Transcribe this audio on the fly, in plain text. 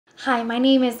Hi, my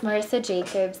name is Marissa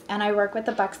Jacobs, and I work with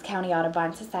the Bucks County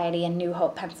Audubon Society in New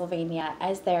Hope, Pennsylvania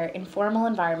as their informal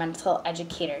environmental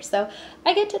educator. So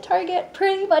I get to target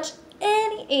pretty much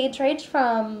any age range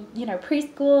from,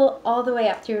 preschool all the way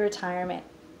up through retirement.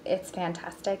 It's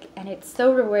fantastic, and it's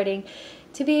so rewarding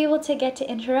to be able to get to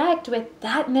interact with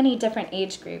that many different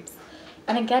age groups.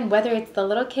 And again, whether it's the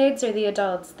little kids or the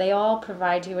adults, they all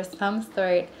provide you with some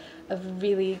sort of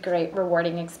really great,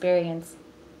 rewarding experience.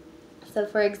 So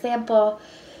for example,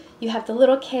 you have the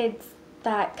little kids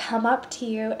that come up to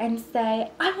you and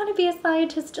say, I want to be a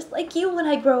scientist just like you when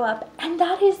I grow up. And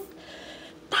that's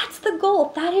the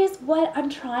goal. That is what I'm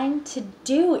trying to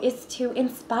do, is to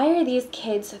inspire these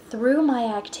kids through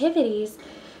my activities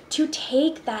to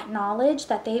take that knowledge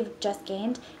that they've just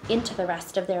gained into the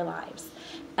rest of their lives.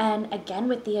 And again,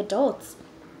 with the adults,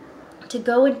 to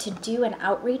go and to do an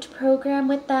outreach program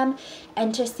with them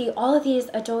and to see all of these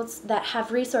adults that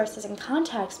have resources and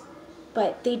contacts,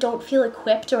 but they don't feel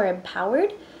equipped or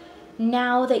empowered.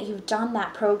 Now that you've done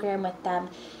that program with them,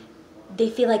 they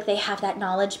feel like they have that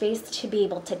knowledge base to be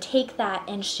able to take that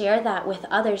and share that with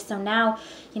others. So now,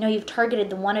 you've targeted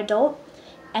the one adult,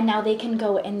 and now they can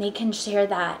go and they can share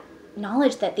that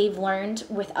knowledge that they've learned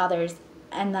with others.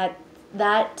 And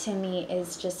that to me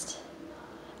is just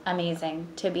amazing,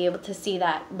 to be able to see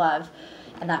that love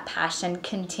and that passion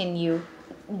continue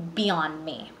beyond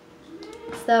me.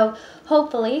 So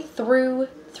hopefully through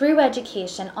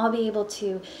education, I'll be able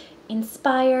to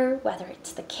inspire, whether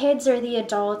it's the kids or the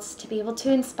adults, to be able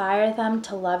to inspire them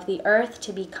to love the earth,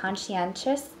 to be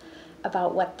conscientious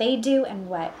about what they do and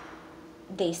what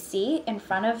they see in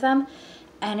front of them,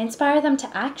 and inspire them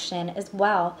to action as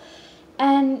well.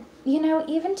 And,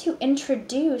 even to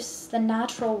introduce the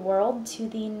natural world to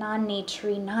the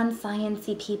non-naturey,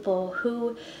 non-sciencey people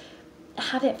who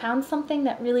haven't found something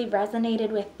that really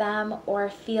resonated with them, or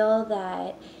feel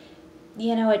that,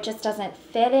 it just doesn't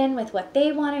fit in with what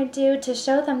they want to do, to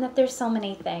show them that there's so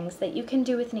many things that you can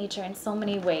do with nature in so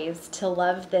many ways to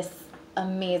love this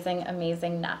amazing,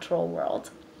 amazing natural world.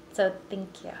 So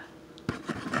thank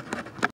you.